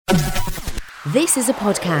This is a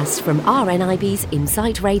podcast from RNIB's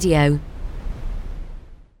Insight Radio.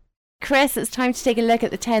 Chris, it's time to take a look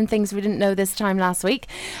at the 10 things we didn't know this time last week.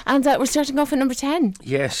 And we're starting off at number 10.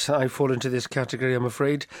 Yes, I fall into this category, I'm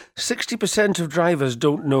afraid. 60% of drivers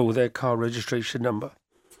don't know their car registration number.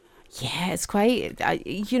 Yeah, it's quite...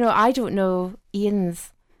 I don't know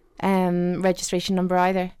Ian's registration number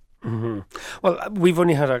either. Mm-hmm. Well, we've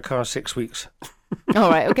only had our car 6 weeks. All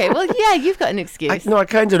right, okay. Well, yeah, you've got an excuse. I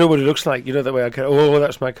kind of know what it looks like. You know, that way I can,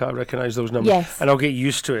 that's my car, I recognise those numbers. Yes. And I'll get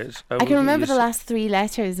used to it. I can remember the last 3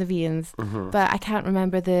 letters of Ian's, but I can't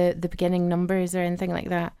remember the beginning numbers or anything like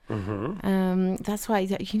that. Mm-hmm. That's why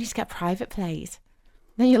you need to get a private plate.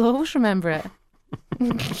 Then you'll always remember it.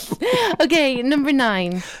 Okay, number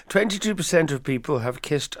 9. 22% of people have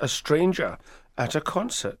kissed a stranger at a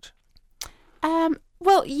concert.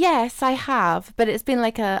 Well, yes, I have, but it's been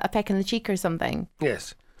like a peck in the cheek or something.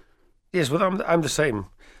 Yes. Well, I'm the same.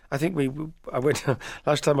 I think I went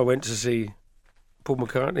last time I went to see Paul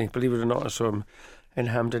McCartney. Believe it or not, I saw him in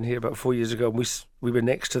Hampden here about 4 years ago. And we were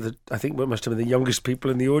next to I think we must have been the youngest people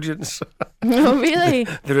in the audience. Oh, really?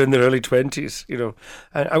 They're in their early 20s, you know.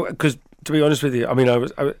 Because to be honest with you, I mean,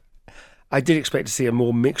 I did expect to see a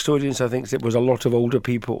more mixed audience. I think it was a lot of older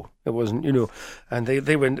people. It wasn't, you know, and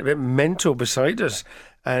they went a bit mental beside us.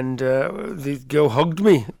 And the girl hugged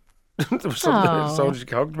me. There was someone who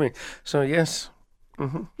hugged me. So, yes.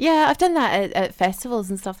 Mm-hmm. Yeah, I've done that at festivals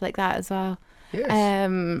and stuff like that as well.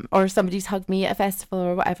 Yes. Or somebody's hugged me at a festival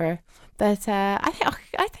or whatever. But I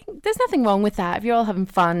think there's nothing wrong with that if you're all having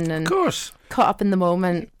fun and of course caught up in the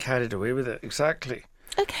moment. Carried away with it, exactly.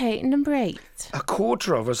 Okay, number 8. A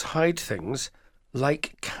quarter of us hide things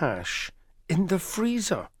like cash in the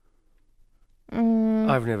freezer.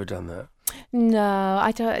 I've never done that. No,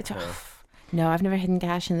 I don't. No, I've never hidden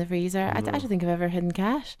cash in the freezer. I don't think I've ever hidden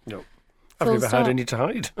cash. No. I've never had any to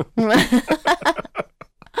hide.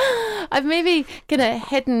 I've maybe kind of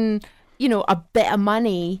hidden, a bit of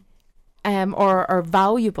money or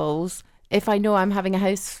valuables if I know I'm having a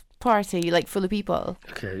house party, like full of people.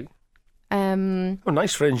 Okay.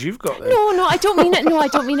 Nice friends you've got there. No, I don't mean it. No, I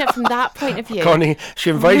don't mean it from that point of view. Connie, she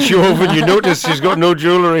invites you over and you notice she's got no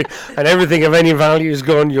jewellery and everything of any value is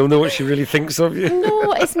gone. You'll know what she really thinks of you.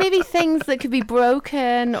 No, it's maybe things that could be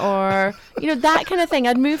broken or, that kind of thing.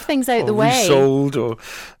 I'd move things out the way. Resold or,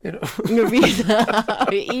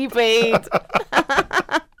 eBayed.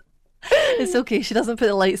 It's okay, she doesn't put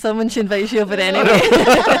the lights on when she invites you over anyway.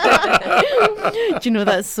 Do you know,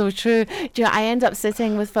 that's so true. Do you know, I end up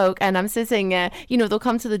sitting with folk and I'm sitting, they'll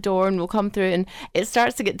come to the door and we'll come through and it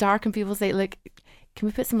starts to get dark and people say, look, can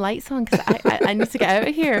we put some lights on? Because I need to get out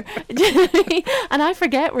of here. And I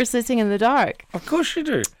forget we're sitting in the dark. Of course you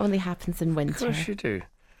do. Only happens in winter. Of course you do.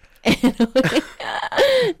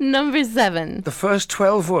 Number 7. The first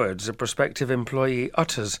 12 words a prospective employee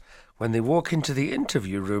utters when they walk into the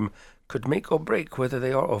interview room could make or break whether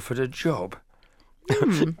they are offered a job.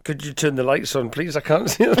 Could you turn the lights on, please? I can't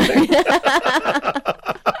see the thing.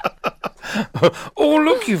 Oh,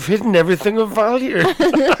 look, you've hidden everything of value.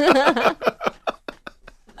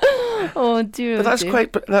 Oh, dear. But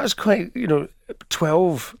that's quite,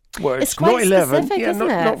 12 words, it's quite not 11. Specific, isn't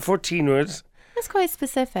it? Not 14 words. That's quite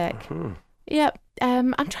specific. Yep.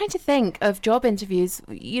 I'm trying to think of job interviews,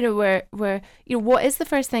 where what is the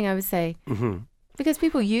first thing I would say? Because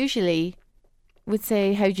people usually would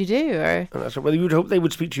say, how'd you do? Or Well, you would hope they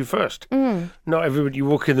would speak to you first. Not everybody, you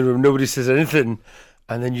walk in the room, nobody says anything,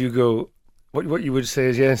 and then you go, what you would say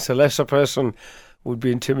is, yes, a lesser person would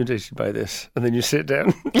be intimidated by this, and then you sit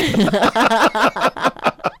down.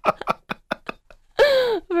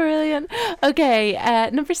 Brilliant. Okay,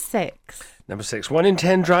 number 6. Number 6, 1 in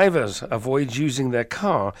 10 drivers avoid using their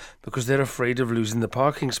car because they're afraid of losing the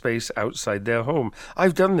parking space outside their home.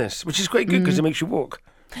 I've done this, which is quite good because it makes you walk.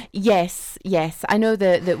 Yes. I know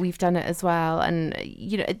that we've done it as well. And,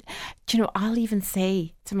 I'll even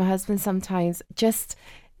say to my husband sometimes, just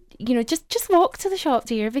walk to the shop,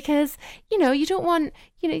 dear, because, you don't want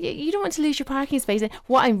to lose your parking space. And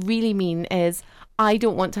what I really mean is I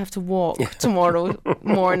don't want to have to walk tomorrow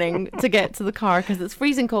morning to get to the car because it's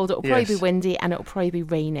freezing cold. It'll probably be windy and it'll probably be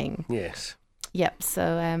raining. Yes. Yep.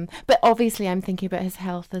 So, but obviously I'm thinking about his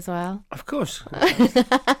health as well. Of course.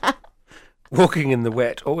 Walking in the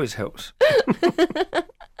wet always helps.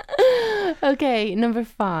 Okay, number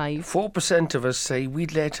 5. 4% of us say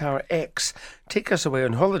we'd let our ex take us away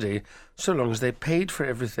on holiday so long as they paid for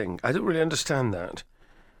everything. I don't really understand that.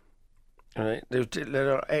 All right, they would let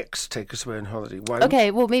our ex take us away on holiday. Why?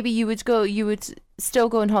 Okay, well maybe you would still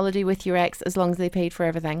go on holiday with your ex as long as they paid for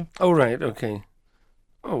everything. Oh right, okay.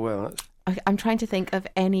 Oh well, I'm trying to think of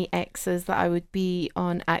any exes that I would be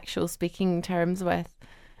on actual speaking terms with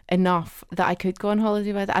enough that I could go on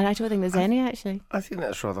holiday with, and I don't think there's any actually. I think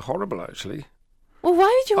that's rather horrible, actually. Well, why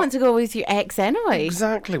would you want to go with your ex anyway?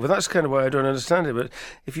 Exactly. Well, that's kind of why I don't understand it. But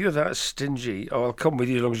if you're that stingy, oh, I'll come with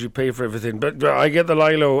you as long as you pay for everything. But I get the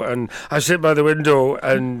lilo, and I sit by the window,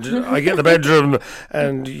 and I get the bedroom,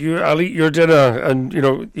 and I'll eat your dinner, and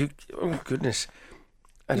oh goodness.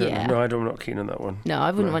 I don't know. No, I'm not keen on that one. No,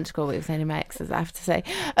 I wouldn't want to go with any of my exes, I have to say.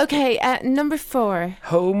 Okay, number 4.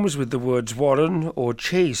 Homes with the words Warren or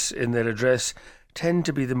Chase in their address tend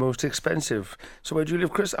to be the most expensive. So where do you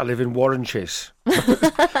live, Chris? I live in Warren Chase.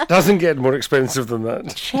 Doesn't get more expensive than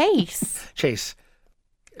that. Chase?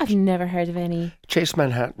 I've never heard of any. Chase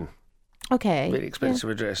Manhattan. Okay. Very expensive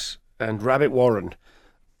address. And Rabbit Warren.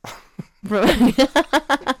 Very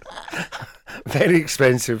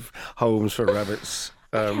expensive homes for rabbits.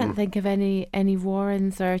 I can't think of any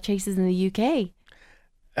Warrens or Chases in the UK.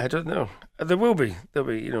 I don't know. There will be. There'll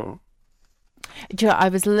be, Do you know, I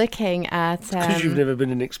was looking at... Because you've never been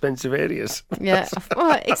in expensive areas. Yeah.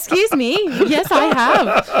 Well, excuse me. Yes, I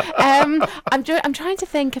have. I'm trying to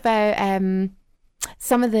think about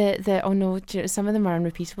some of some of them are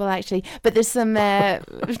unrepeatable actually, but there's some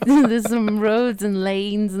there's some roads and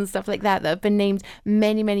lanes and stuff like that have been named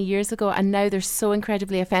many years ago, and now they're so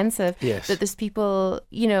incredibly offensive that there's people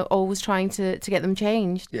always trying to get them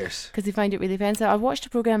changed. Yes. Because they find it really offensive. I watched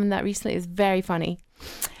a program on that recently. It's very funny.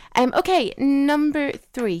 Okay, number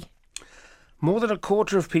 3. More than a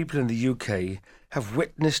quarter of people in the UK have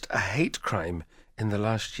witnessed a hate crime in the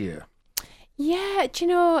last year. Yeah, do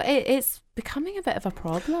you know, it's becoming a bit of a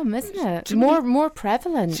problem, isn't it? More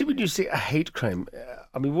prevalent. See, when you say a hate crime,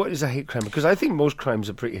 I mean, what is a hate crime? Because I think most crimes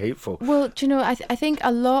are pretty hateful. Well, do you know, I think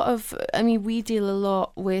a lot of, we deal a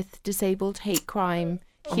lot with disabled hate crime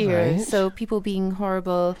here. Right. So people being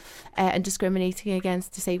horrible and discriminating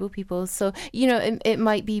against disabled people. So, it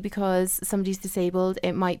might be because somebody's disabled.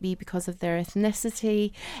 It might be because of their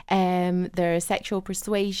ethnicity, their sexual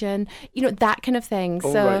persuasion, that kind of thing.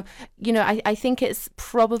 Oh, so, right. I think it's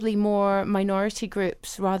probably more minority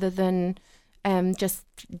groups rather than just,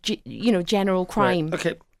 general crime.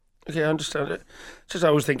 Right. Okay, I understand it. Just I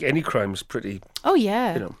always think any crime's pretty... Oh,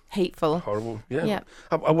 yeah. Hateful. Horrible. Yeah.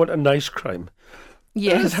 I want a nice crime.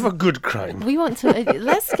 Yes. Let's have a good crime. We want to,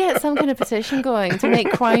 let's get some kind of petition going to make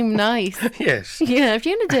crime nice. Yes. If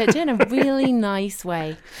you're going to do it in a really nice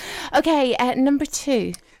way. Okay, number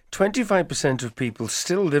 2. 25% of people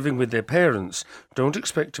still living with their parents don't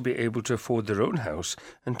expect to be able to afford their own house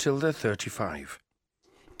until they're 35.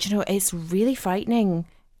 Do you know, it's really frightening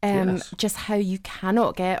just how you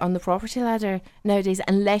cannot get on the property ladder nowadays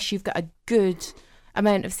unless you've got a good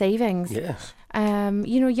amount of savings. Yes.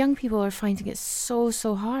 Young people are finding it so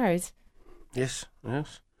hard. Yes.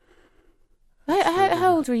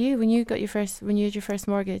 How old were you when you had your first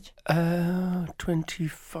mortgage?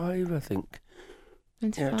 25, I think.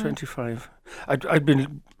 25. Yeah, 25. I'd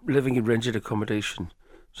been living in rented accommodation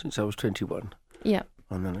since I was 21. Yeah.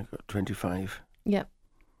 And then I got 25. Yeah.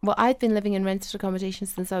 Well, I'd been living in rented accommodation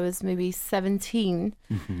since I was maybe 17.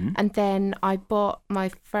 Mm-hmm. And then I bought my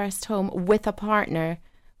first home with a partner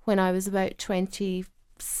when I was about 26.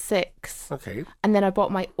 Okay. And then I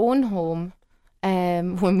bought my own home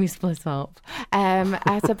when we split up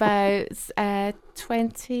at about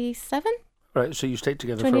 27. Right, so you stayed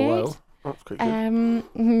together 28. for a while. Oh, that's quite good.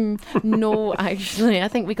 No, actually, I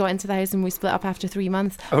think we got into the house and we split up after 3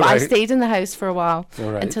 months. Oh, but right. I stayed in the house for a while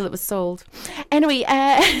until it was sold. Anyway,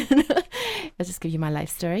 I'll just give you my life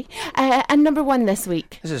story. And number 1 this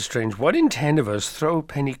week. This is strange. 1 in 10 of us throw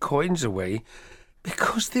penny coins away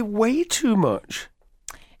because they weigh too much.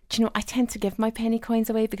 Do you know, I tend to give my penny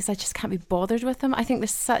coins away because I just can't be bothered with them. I think they're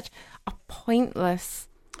such a pointless...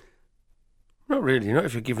 Not really, not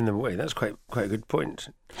if you're giving them away. That's quite a good point.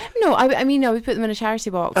 No, I mean, I would put them in a charity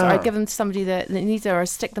box or I'd give them to somebody that needs it or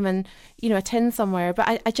stick them in, a tin somewhere.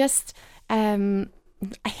 But I just, I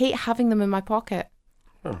hate having them in my pocket.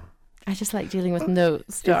 Oh. I just like dealing with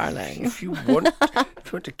notes, darling. If you want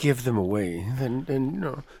to give them away,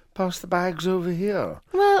 then pass the bags over here.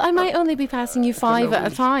 Well, I might only be passing you 5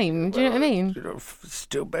 at a time. Do you know what I mean?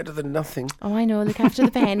 Still better than nothing. Oh, I know. Look after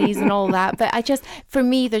the pennies and all that. But for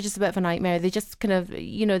me, they're just a bit of a nightmare. They just kind of,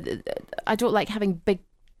 I don't like having big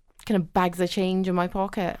kind of bags of change in my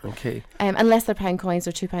pocket. Okay. Unless they're £1 coins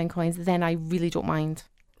or £2 coins, then I really don't mind.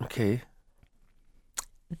 Okay.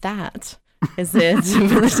 That is it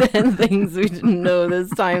for the 10 things we didn't know this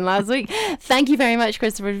time last week. Thank you very much,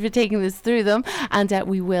 Christopher, for taking us through them. And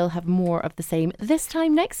we will have more of the same this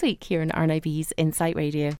time next week here on RNIB's Insight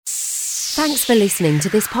Radio. Thanks for listening to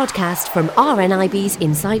this podcast from RNIB's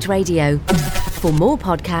Insight Radio. For more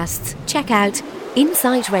podcasts, check out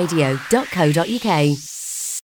insightradio.co.uk.